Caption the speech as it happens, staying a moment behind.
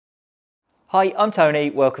Hi, I'm Tony.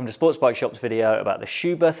 Welcome to Sports Bike Shop's video about the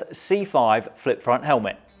Schuberth C5 flip front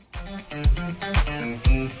helmet.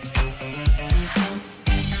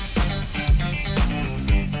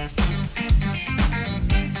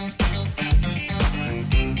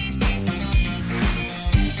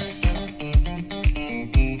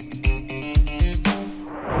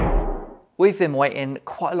 We've been waiting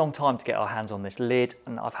quite a long time to get our hands on this lid,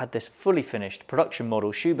 and I've had this fully finished production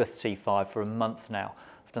model Schuberth C5 for a month now.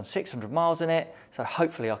 I've done 600 miles in it, so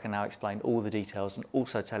hopefully I can now explain all the details and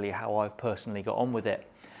also tell you how I've personally got on with it.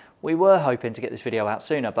 We were hoping to get this video out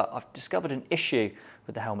sooner, but I've discovered an issue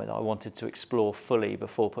with the helmet that I wanted to explore fully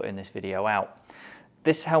before putting this video out.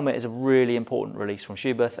 This helmet is a really important release from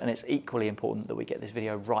Schuberth, and it's equally important that we get this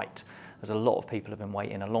video right, as a lot of people have been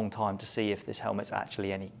waiting a long time to see if this helmet's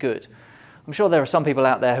actually any good. I'm sure there are some people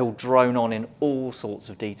out there who'll drone on in all sorts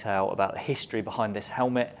of detail about the history behind this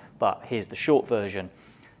helmet, but here's the short version.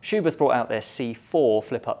 Schuberth brought out their C4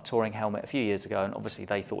 flip-up touring helmet a few years ago, and obviously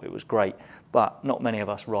they thought it was great, but not many of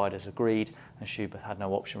us riders agreed, and Schuberth had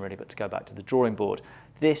no option really but to go back to the drawing board.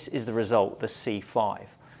 This is the result, the C5.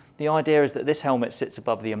 The idea is that this helmet sits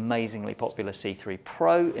above the amazingly popular C3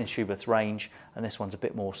 Pro in Schuberth's range, and this one's a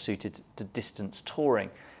bit more suited to distance touring.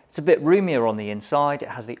 It's a bit roomier on the inside, it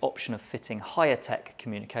has the option of fitting higher tech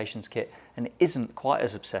communications kit, and it isn't quite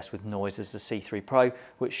as obsessed with noise as the C3 Pro,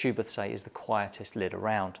 which Schuberth say is the quietest lid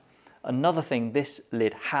around. Another thing this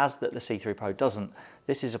lid has that the C3 Pro doesn't,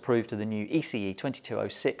 this is approved to the new ECE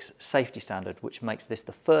 2206 safety standard, which makes this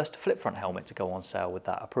the first flip front helmet to go on sale with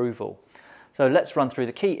that approval. So let's run through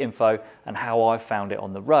the key info and how I've found it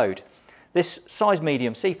on the road. This size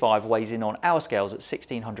medium C5 weighs in on our scales at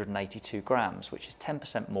 1682 grams, which is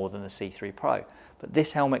 10% more than the C3 Pro. But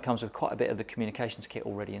this helmet comes with quite a bit of the communications kit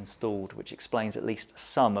already installed, which explains at least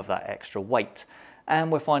some of that extra weight. And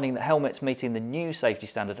we're finding that helmets meeting the new safety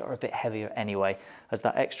standard are a bit heavier anyway, as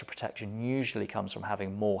that extra protection usually comes from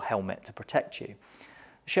having more helmet to protect you.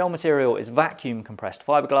 The shell material is vacuum compressed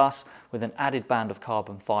fiberglass with an added band of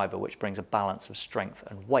carbon fiber, which brings a balance of strength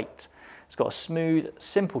and weight. It's got a smooth,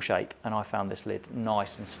 simple shape, and I found this lid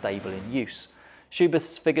nice and stable in use.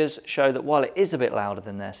 Schuberth's figures show that while it is a bit louder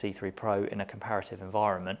than their C3 Pro in a comparative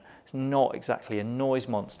environment, it's not exactly a noise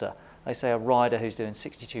monster. They say a rider who's doing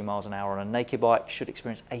 62 miles an hour on a naked bike should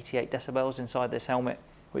experience 88 decibels inside this helmet,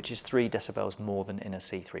 which is 3 decibels more than in a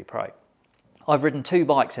C3 Pro. I've ridden 2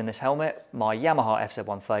 bikes in this helmet, my Yamaha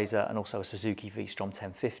FZ1 Phaser and also a Suzuki V-Strom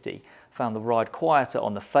 1050. Found the ride quieter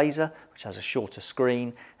on the Phaser, which has a shorter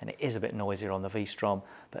screen, and it is a bit noisier on the V-Strom,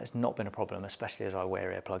 but it's not been a problem, especially as I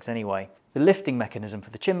wear earplugs anyway. The lifting mechanism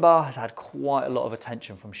for the chin bar has had quite a lot of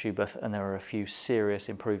attention from Schuberth, and there are a few serious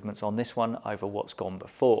improvements on this one over what's gone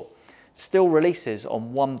before. Still releases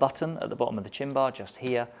on one button at the bottom of the chin bar, just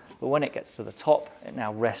here, but when it gets to the top, it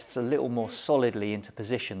now rests a little more solidly into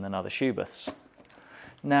position than other Schuberths.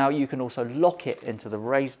 Now you can also lock it into the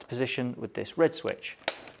raised position with this red switch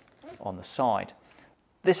on the side.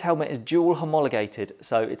 This helmet is dual homologated,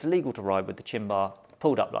 so it's legal to ride with the chin bar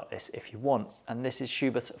pulled up like this if you want, and this is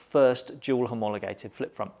Schuberth's first dual homologated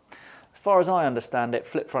flip front. As far as I understand it,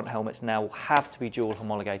 flip front helmets now will have to be dual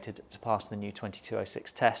homologated to pass the new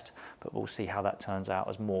 2206 test, but we'll see how that turns out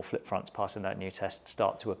as more flip fronts passing that new test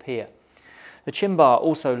start to appear. The chin bar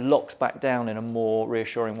also locks back down in a more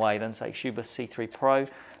reassuring way than, say, Schuberth's C3 Pro.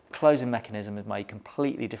 The closing mechanism is made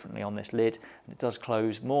completely differently on this lid, and it does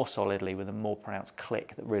close more solidly with a more pronounced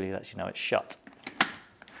click that really lets you know it's shut.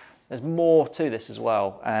 There's more to this as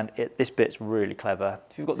well, and this bit's really clever.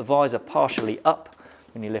 If you've got the visor partially up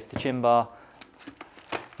when you lift the chin bar,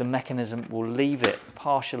 the mechanism will leave it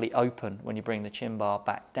partially open when you bring the chin bar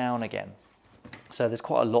back down again. So there's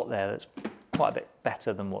quite a lot there that's quite a bit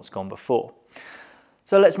better than what's gone before.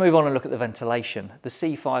 So let's move on and look at the ventilation. The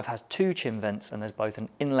C5 has 2 chin vents, and there's both an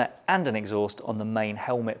inlet and an exhaust on the main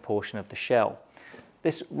helmet portion of the shell.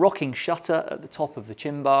 This rocking shutter at the top of the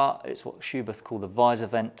chin bar, it's what Schuberth call the visor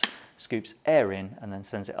vent, scoops air in and then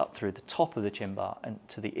sends it up through the top of the chin bar and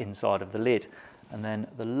to the inside of the lid. And then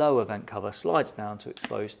the lower vent cover slides down to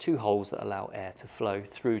expose 2 holes that allow air to flow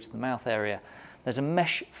through to the mouth area. There's a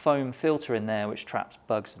mesh foam filter in there which traps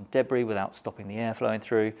bugs and debris without stopping the air flowing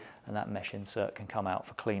through, and that mesh insert can come out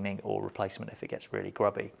for cleaning or replacement if it gets really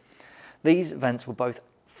grubby. These vents were both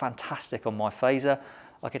fantastic on my Phaser.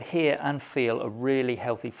 I could hear and feel a really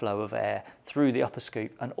healthy flow of air through the upper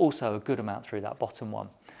scoop and also a good amount through that bottom one.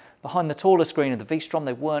 Behind the taller screen of the V-Strom,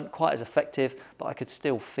 they weren't quite as effective, but I could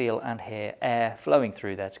still feel and hear air flowing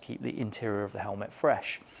through there to keep the interior of the helmet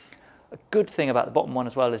fresh. A good thing about the bottom one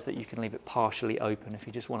as well is that you can leave it partially open if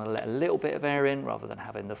you just want to let a little bit of air in rather than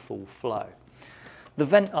having the full flow. The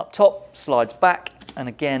vent up top slides back, and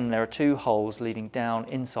again there are two holes leading down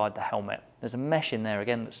inside the helmet. There's a mesh in there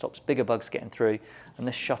again that stops bigger bugs getting through, and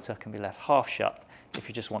this shutter can be left half shut if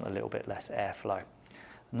you just want a little bit less airflow.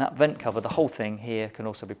 And that vent cover, the whole thing here, can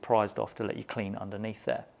also be prized off to let you clean underneath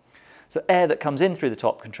there. So air that comes in through the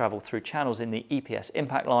top can travel through channels in the EPS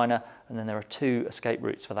impact liner, and then there are two escape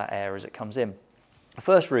routes for that air as it comes in. The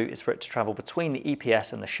first route is for it to travel between the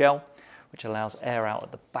EPS and the shell, which allows air out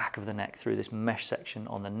at the back of the neck through this mesh section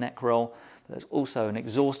on the neck roll. But there's also an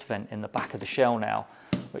exhaust vent in the back of the shell now,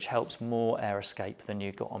 which helps more air escape than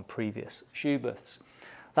you got on previous Schuberths.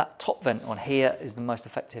 That top vent on here is the most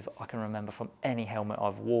effective I can remember from any helmet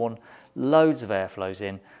I've worn. Loads of air flows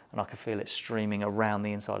in, and I can feel it streaming around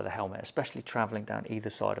the inside of the helmet, especially traveling down either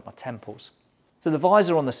side of my temples. So the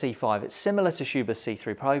visor on the C5, it's similar to Schuberth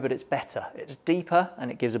C3 Pro, but it's better. It's deeper and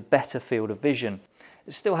it gives a better field of vision.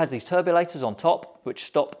 It still has these turbulators on top, which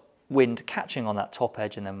stop wind catching on that top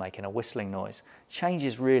edge and then making a whistling noise.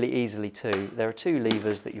 Changes really easily too. There are two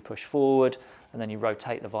levers that you push forward, and then you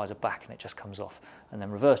rotate the visor back and it just comes off, and then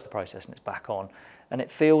reverse the process and it's back on. And it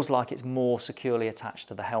feels like it's more securely attached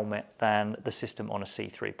to the helmet than the system on a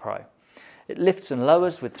C3 Pro. It lifts and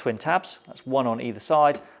lowers with twin tabs. That's one on either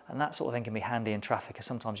side, and that sort of thing can be handy in traffic, as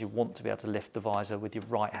sometimes you want to be able to lift the visor with your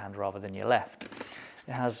right hand rather than your left.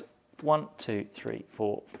 It has 1, 2, 3,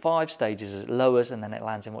 4, 5 stages as it lowers, and then it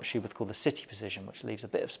lands in what Schuberth call the city position, which leaves a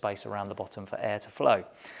bit of space around the bottom for air to flow.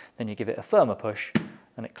 Then you give it a firmer push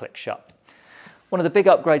and it clicks shut. One of the big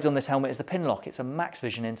upgrades on this helmet is the pin lock. It's a max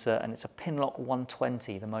vision insert and it's a pin lock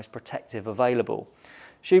 120, the most protective available.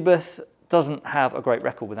 Schuberth doesn't have a great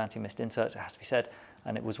record with anti-mist inserts, it has to be said,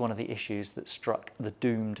 and it was one of the issues that struck the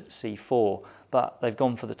doomed C4, but they've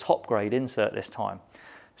gone for the top grade insert this time.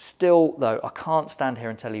 Still though, I can't stand here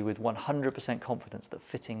and tell you with 100% confidence that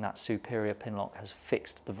fitting that superior pin lock has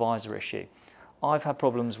fixed the visor issue. I've had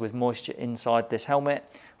problems with moisture inside this helmet,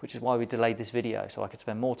 which is why we delayed this video, so I could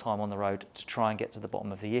spend more time on the road to try and get to the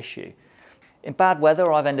bottom of the issue. In bad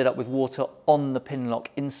weather, I've ended up with water on the pin lock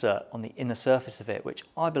insert, on the inner surface of it, which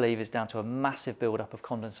I believe is down to a massive buildup of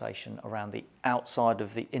condensation around the outside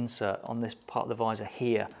of the insert on this part of the visor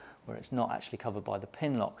here, where it's not actually covered by the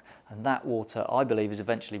pin lock. And that water, I believe, is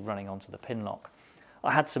eventually running onto the pin lock.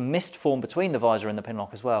 I had some mist form between the visor and the pin lock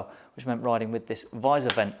as well, which meant riding with this visor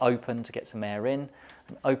vent open to get some air in,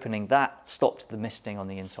 and opening that stopped the misting on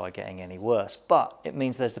the inside getting any worse. But it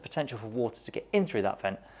means there's the potential for water to get in through that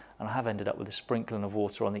vent, and I have ended up with a sprinkling of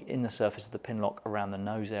water on the inner surface of the pin lock around the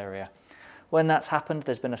nose area. When that's happened,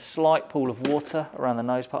 there's been a slight pool of water around the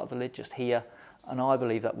nose part of the lid just here, and I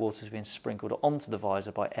believe that water's been sprinkled onto the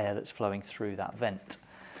visor by air that's flowing through that vent.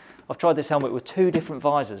 I've tried this helmet with two different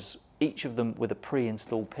visors, each of them with a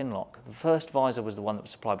pre-installed pin lock. The first visor was the one that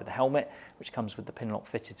was supplied with the helmet, which comes with the pin lock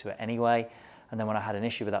fitted to it anyway. And then when I had an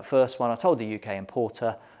issue with that first one, I told the UK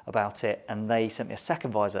importer about it, and they sent me a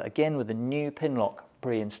second visor, again with the new pin lock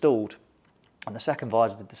pre-installed. And the second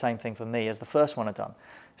visor did the same thing for me as the first one had done.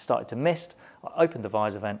 It started to mist, I opened the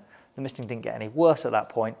visor vent, the misting didn't get any worse at that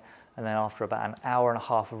point, and then after about an hour and a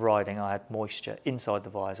half of riding, I had moisture inside the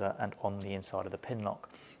visor and on the inside of the pin lock.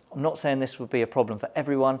 I'm not saying this would be a problem for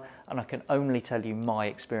everyone, and I can only tell you my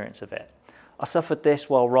experience of it. I suffered this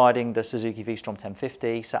while riding the Suzuki V-Strom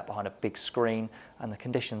 1050, sat behind a big screen, and the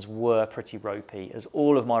conditions were pretty ropey, as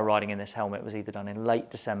all of my riding in this helmet was either done in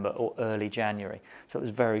late December or early January, so it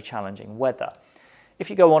was very challenging weather. If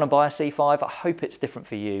you go on and buy a C5, I hope it's different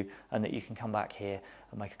for you and that you can come back here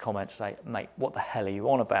and make a comment to say, mate, what the hell are you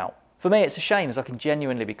on about? For me, it's a shame, as I can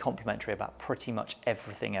genuinely be complimentary about pretty much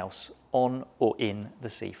everything else on or in the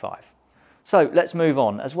C5. So let's move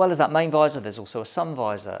on. As well as that main visor, there's also a sun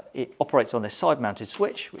visor. It operates on this side-mounted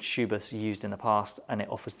switch, which Schuberth's used in the past, and it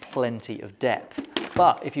offers plenty of depth.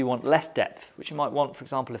 But if you want less depth, which you might want, for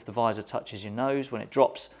example, if the visor touches your nose when it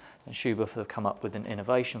drops, then Schuberth have come up with an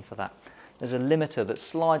innovation for that. There's a limiter that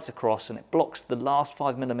slides across and it blocks the last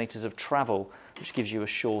 5mm of travel, which gives you a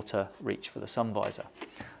shorter reach for the sun visor.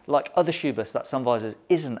 Like other Schuberths, that sun visor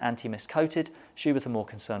isn't anti-mist coated. Schuberth are more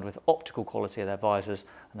concerned with optical quality of their visors,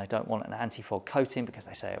 and they don't want an anti-fog coating because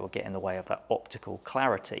they say it will get in the way of that optical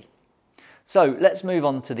clarity. So let's move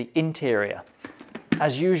on to the interior.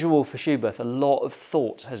 As usual for Schuberth, a lot of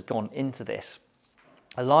thought has gone into this.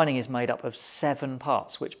 A lining is made up of 7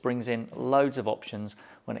 parts, which brings in loads of options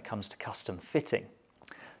when it comes to custom fitting.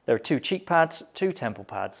 There are 2 cheek pads, 2 temple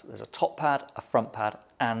pads, there's a top pad, a front pad,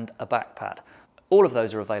 and a back pad. All of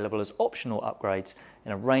those are available as optional upgrades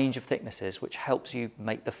in a range of thicknesses, which helps you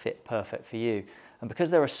make the fit perfect for you. And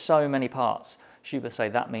because there are so many parts, Schuberth say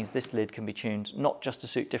that means this lid can be tuned not just to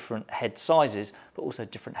suit different head sizes, but also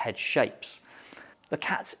different head shapes. The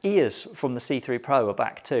cat's ears from the C3 Pro are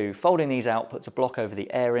back too. Folding these out puts a block over the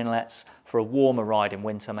air inlets for a warmer ride in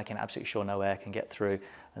winter, making absolutely sure no air can get through.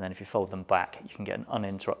 And then if you fold them back, you can get an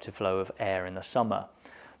uninterrupted flow of air in the summer.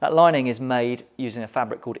 That lining is made using a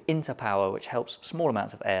fabric called Interpower, which helps small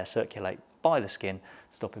amounts of air circulate by the skin,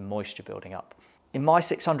 stopping moisture building up. In my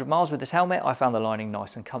 600 miles with this helmet, I found the lining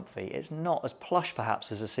nice and comfy. It's not as plush perhaps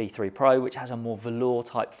as a C3 Pro, which has a more velour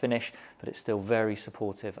type finish, but it's still very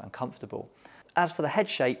supportive and comfortable. As for the head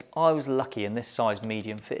shape, I was lucky and this size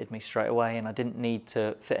medium fitted me straight away, and I didn't need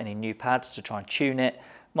to fit any new pads to try and tune it.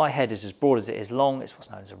 My head is as broad as it is long. It's what's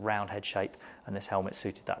known as a round head shape, and this helmet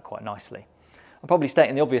suited that quite nicely. I'm probably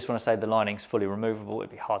stating the obvious when I say the lining's fully removable. It'd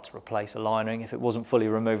be hard to replace a lining if it wasn't fully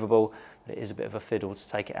removable, but it is a bit of a fiddle to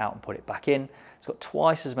take it out and put it back in. It's got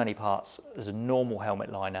twice as many parts as a normal helmet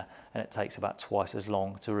liner, and it takes about twice as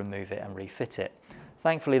long to remove it and refit it.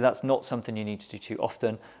 Thankfully, that's not something you need to do too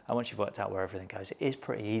often, and once you've worked out where everything goes, it is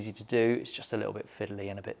pretty easy to do. It's just a little bit fiddly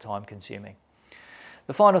and a bit time consuming.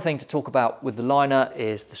 The final thing to talk about with the liner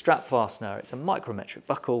is the strap fastener. It's a micrometric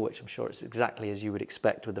buckle, which I'm sure it's exactly as you would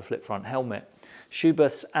expect with the flip front helmet.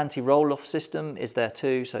 Schuberth's anti-roll-off system is there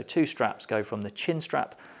too, so two straps go from the chin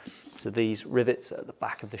strap to these rivets at the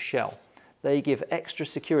back of the shell. They give extra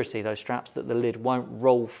security, those straps, that the lid won't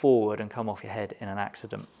roll forward and come off your head in an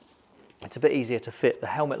accident. It's a bit easier to fit the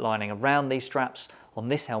helmet lining around these straps on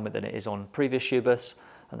this helmet than it is on previous Schuberths,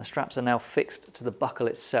 and the straps are now fixed to the buckle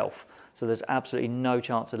itself, so there's absolutely no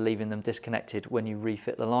chance of leaving them disconnected when you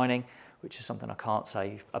refit the lining, which is something I can't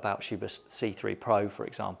say about Schuberth's C3 Pro, for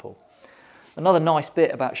example. Another nice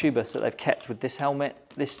bit about Schuberth's that they've kept with this helmet,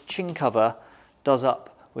 this chin cover does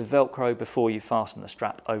up with Velcro before you fasten the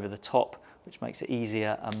strap over the top, which makes it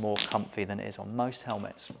easier and more comfy than it is on most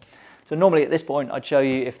helmets. So normally at this point I'd show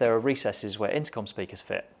you if there are recesses where intercom speakers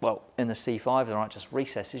fit. Well, in the C5 there aren't just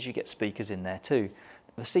recesses, you get speakers in there too.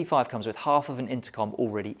 The C5 comes with half of an intercom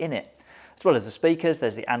already in it. As well as the speakers,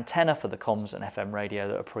 there's the antenna for the comms and FM radio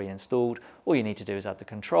that are pre-installed. All you need to do is add the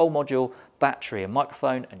control module, battery and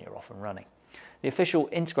microphone, and you're off and running. The official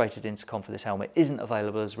integrated intercom for this helmet isn't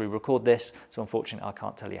available as we record this, so unfortunately I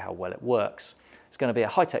can't tell you how well it works. It's going to be a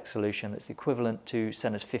high-tech solution that's the equivalent to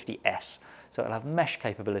Sena's 50S, so it'll have mesh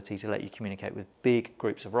capability to let you communicate with big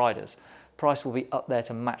groups of riders. Price will be up there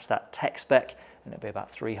to match that tech spec, and it'll be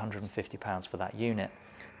about £350 for that unit.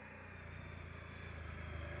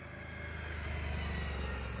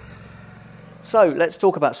 So let's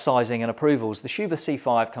talk about sizing and approvals. The Schuberth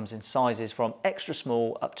C5 comes in sizes from extra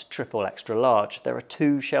small up to triple extra large. There are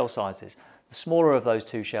two shell sizes. The smaller of those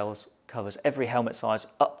two shells covers every helmet size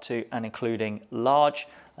up to and including large,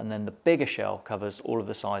 and then the bigger shell covers all of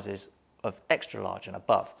the sizes of extra large and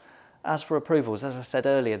above. As for approvals, as I said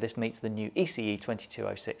earlier, this meets the new ECE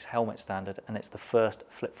 2206 helmet standard, and it's the first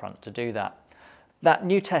flip front to do that. That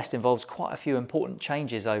new test involves quite a few important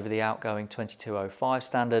changes over the outgoing 2205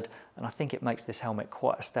 standard, and I think it makes this helmet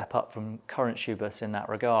quite a step up from current Schuberths in that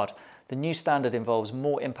regard. The new standard involves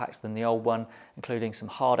more impacts than the old one, including some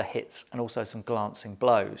harder hits and also some glancing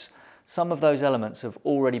blows. Some of those elements have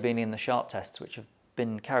already been in the sharp tests, which have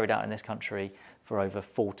been carried out in this country for over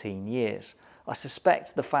 14 years. I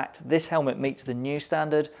suspect the fact this helmet meets the new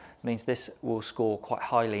standard means this will score quite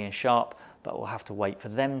highly in sharp, but we'll have to wait for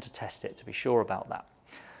them to test it to be sure about that.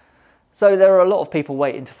 So there are a lot of people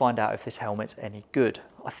waiting to find out if this helmet's any good.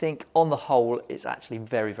 I think on the whole it's actually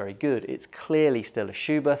very, very good. It's clearly still a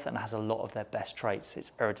Schuberth and has a lot of their best traits.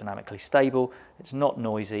 It's aerodynamically stable, it's not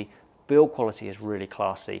noisy, build quality is really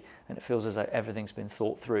classy, and it feels as though everything's been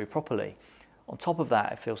thought through properly. On top of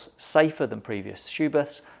that, it feels safer than previous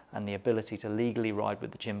Schuberths, and the ability to legally ride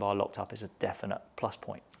with the gym bar locked up is a definite plus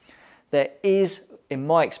point. There is, in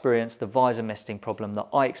my experience, the visor misting problem that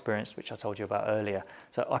I experienced, which I told you about earlier.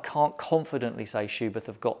 So I can't confidently say Schuberth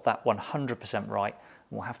have got that 100% right.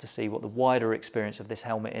 And we'll have to see what the wider experience of this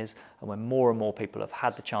helmet is, and when more and more people have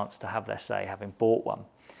had the chance to have their say having bought one.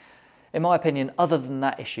 In my opinion, other than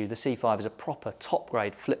that issue, the C5 is a proper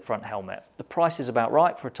top-grade flip front helmet. The price is about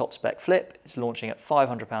right for a top-spec flip. It's launching at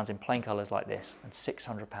 £500 in plain colours like this and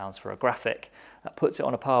 £600 for a graphic. That puts it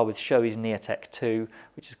on a par with Shoei's Neotech 2,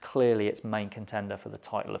 which is clearly its main contender for the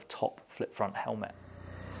title of top flip front helmet.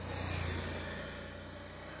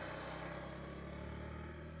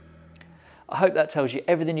 I hope that tells you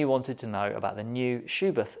everything you wanted to know about the new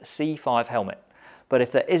Schuberth C5 helmet. But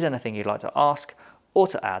if there is anything you'd like to ask or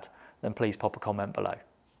to add, then please pop a comment below.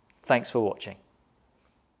 Thanks for watching.